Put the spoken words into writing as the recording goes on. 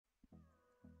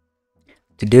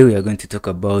Today we are going to talk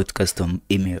about custom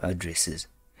email addresses.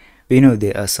 We know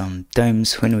there are some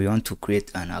times when we want to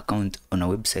create an account on a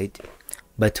website,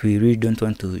 but we really don't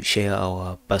want to share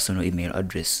our personal email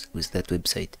address with that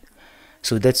website.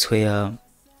 So that's where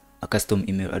a custom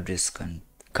email address can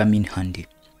come in handy.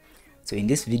 So in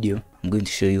this video, I'm going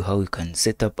to show you how you can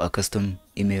set up a custom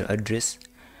email address.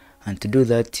 And to do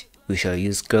that, we shall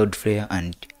use Cloudflare,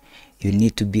 and you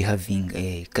need to be having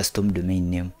a custom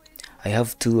domain name. I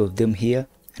have two of them here,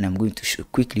 and I'm going to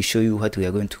quickly show you what we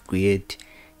are going to create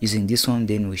using this one.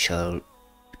 Then I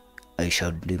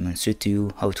shall demonstrate to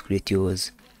you how to create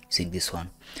yours using this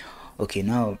one. Okay,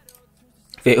 now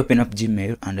if I open up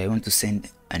Gmail and I want to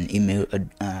send an email,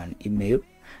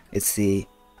 let's say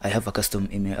I have a custom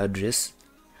email address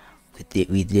with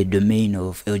the domain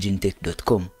of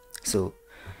eugenetech.com. So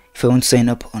if I want to sign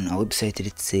up on a website,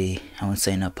 let's say I want to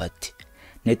sign up at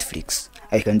Netflix,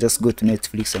 I can just go to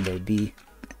Netflix and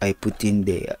I put in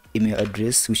the email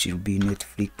address, which will be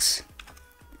Netflix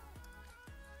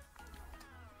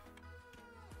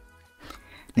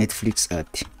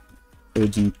at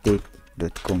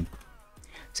eugenetech.com.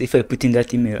 So if I put in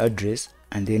that email address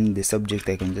and then the subject,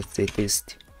 I can just say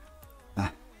test,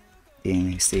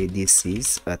 then say this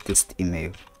is a test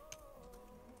email.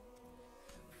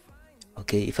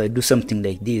 Okay, if I do something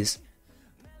like this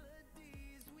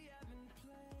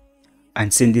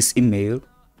and send this email,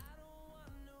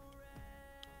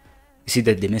 you see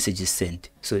that the message is sent.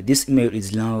 So this email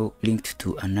is now linked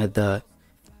to another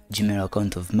Gmail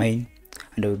account of mine,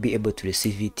 and I will be able to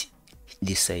receive it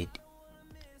this side.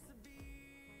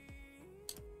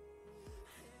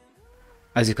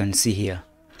 As you can see here.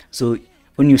 So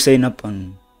when you sign up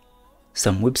on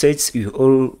some websites, you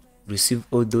all receive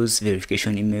all those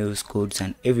verification emails, codes,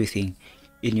 and everything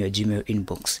in your Gmail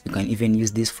inbox. You can even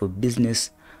use this for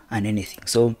business and anything.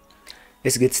 So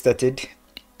let's get started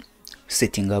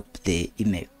setting up the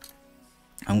email.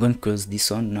 I'm going to close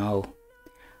this one now.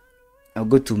 I'll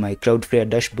go to my Cloudflare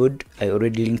dashboard. I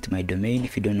already linked my domain.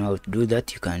 If you don't know how to do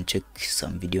that, you can check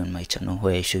some video on my channel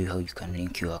where I show you how you can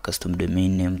link your custom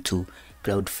domain name to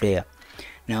Cloudflare.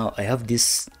 Now I have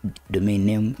this domain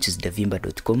name, which is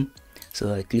davimba.com.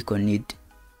 So I click on it,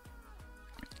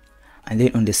 and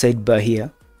then on the sidebar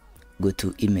here, go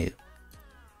to email.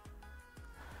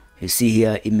 You see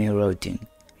here email routing.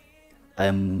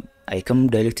 I come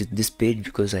directly to this page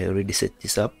because I already set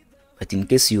this up. But in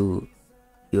case you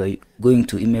are going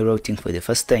to email routing for the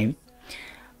first time,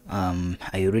 I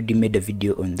already made a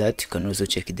video on that. You can also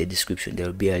check in the description. There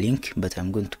will be a link, but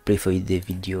I'm going to play for you the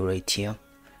video right here,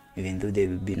 even though there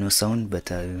will be no sound,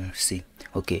 but I will see.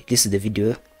 Okay, this is the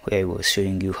video where I was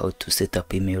showing you how to set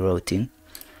up email routing.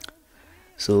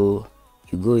 So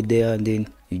you go there and then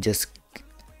you just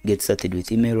get started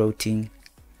with email routing.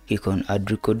 Click on add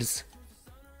records,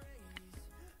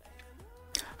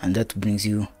 and that brings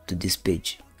you to this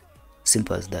page.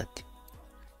 Simple as that.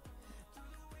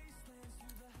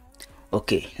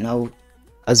 Okay, now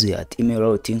as we are at email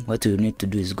routing, what we need to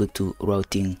do is go to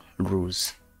routing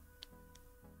rules.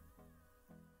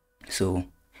 So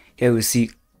here we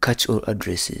see catch all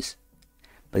addresses,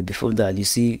 but before that, you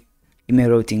see email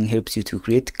routing helps you to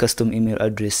create custom email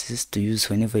addresses to use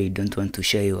whenever you don't want to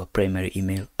share your primary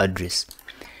email address.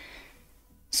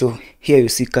 So here you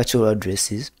see catch all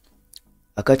addresses.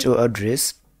 A catch all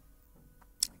address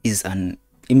is an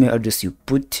email address you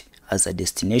put as a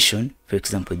destination, for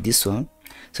example this one,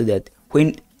 so that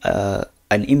when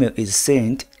an email is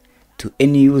sent to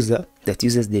any user that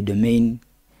uses the domain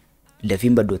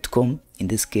davimba.com, in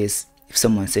this case, if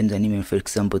someone sends an email, for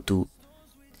example, to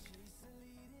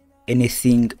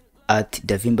anything at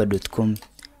davimba.com,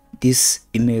 this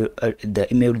email, the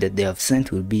email that they have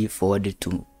sent, will be forwarded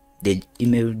to the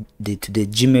Gmail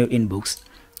inbox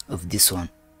of this one.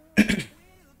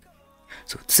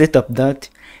 So to set up that,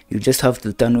 you just have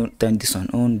to turn this one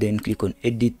on, then click on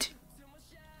edit.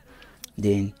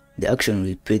 Then the action will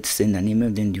repeat send an email,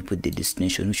 then you put the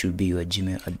destination, which will be your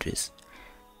Gmail address.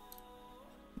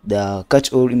 The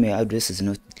catch all email address is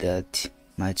not that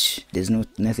much. There's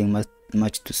nothing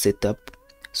much to set up.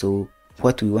 So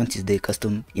what we want is the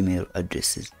custom email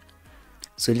addresses.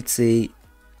 So let's say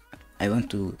I want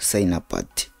to sign up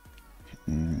at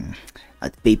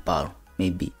PayPal,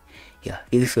 maybe. Yeah,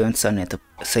 if I want to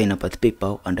sign up at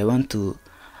PayPal and I want to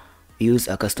use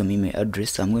a custom email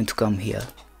address, I'm going to come here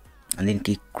and then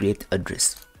click create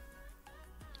address.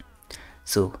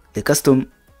 So the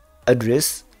custom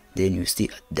address, then you see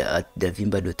at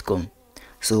davimba.com.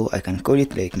 So I can call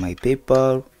it like my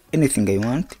PayPal, anything I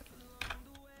want.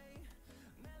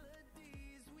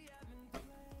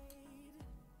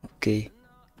 Okay,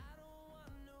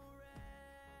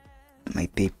 my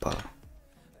PayPal.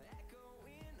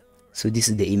 So this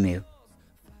is the email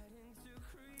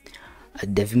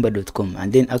at davimba.com,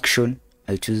 and then action,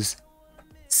 I choose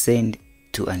send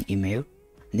to an email.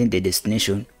 And then the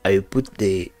destination, I will put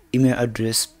the email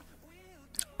address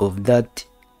of that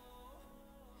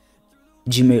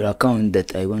Gmail account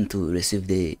that I want to receive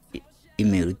the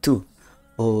email to.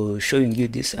 Or showing you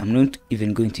this, I'm not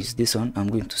even going to use this one. I'm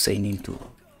going to sign into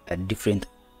a different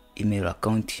email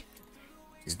account.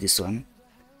 Is this one.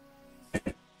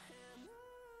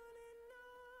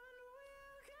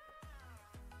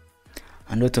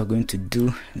 And what we're going to do,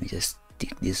 let me just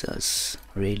take this as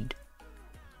red.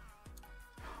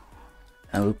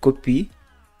 I will copy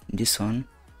this one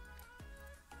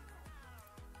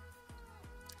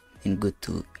and go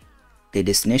to the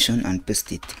destination and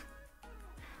paste it.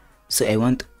 So I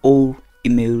want all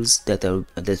emails that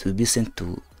will be sent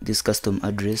to this custom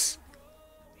address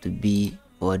to be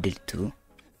forwarded to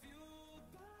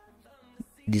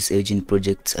this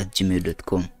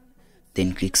eugeneprojects@gmail.com.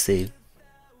 Then click save.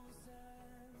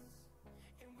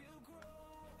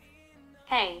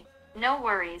 Hey, no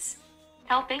worries.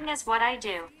 Helping is what I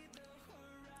do.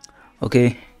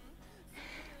 Okay.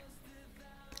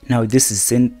 Now this is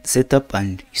set up,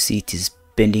 and you see it is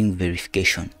pending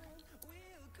verification.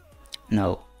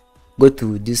 Now go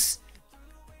to this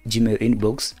Gmail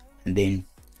inbox and then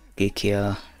click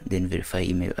here, then verify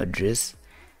email address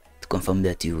to confirm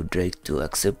that you would like to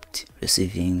accept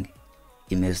receiving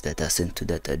emails that are sent to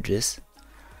that address.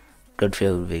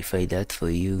 Cloudflare will verify that for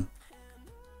you.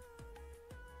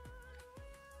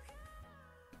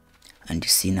 And you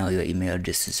see now your email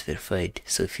address is verified.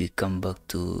 So if you come back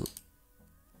to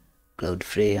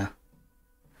Cloudflare,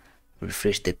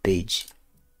 refresh the page,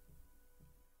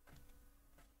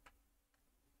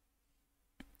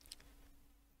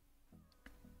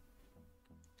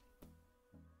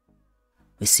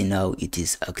 we see now it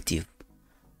is active.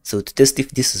 So to test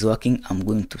if this is working, I'm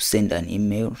going to send an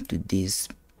email to this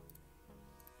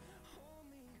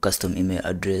custom email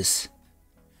address,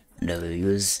 and I will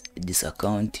use this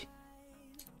account.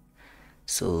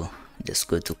 So just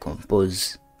go to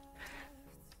compose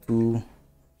to,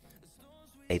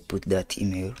 I put that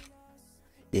email,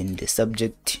 then the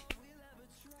subject,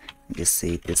 just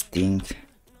say testing,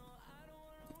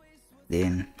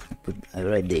 then I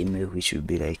write the email, which will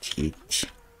be like it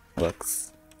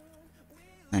works,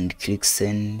 and click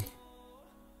send.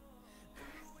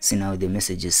 See now the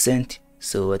message is sent.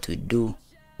 So what we do,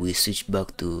 we switch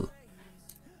back to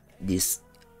this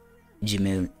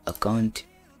Gmail account,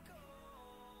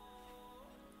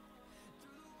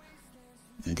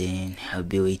 and then I'll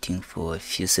be waiting for a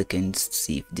few seconds to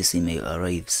see if this email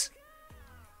arrives.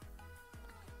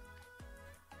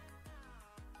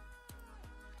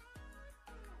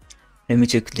 Let me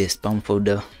check the spam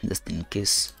folder just in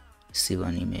case. See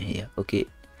one email here. Okay,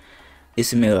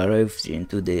 this email arrived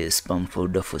into the spam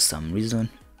folder for some reason.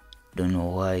 Don't know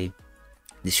why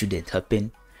this shouldn't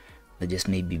happen, but just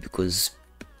maybe because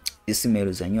this email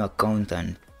is a new account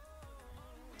and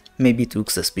maybe it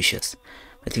looks suspicious.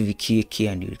 But if we click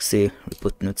here and you say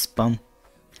report not spam,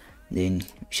 then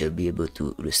we shall be able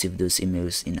to receive those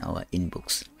emails in our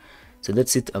inbox. So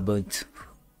that's it about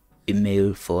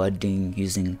email forwarding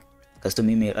using custom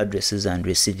email addresses and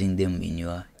receiving them in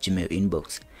your Gmail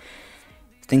inbox.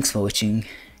 Thanks for watching.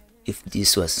 If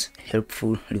this was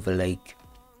helpful, leave a like,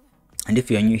 and if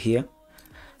you are new here,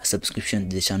 a subscription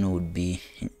to the channel would be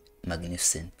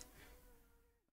magnificent.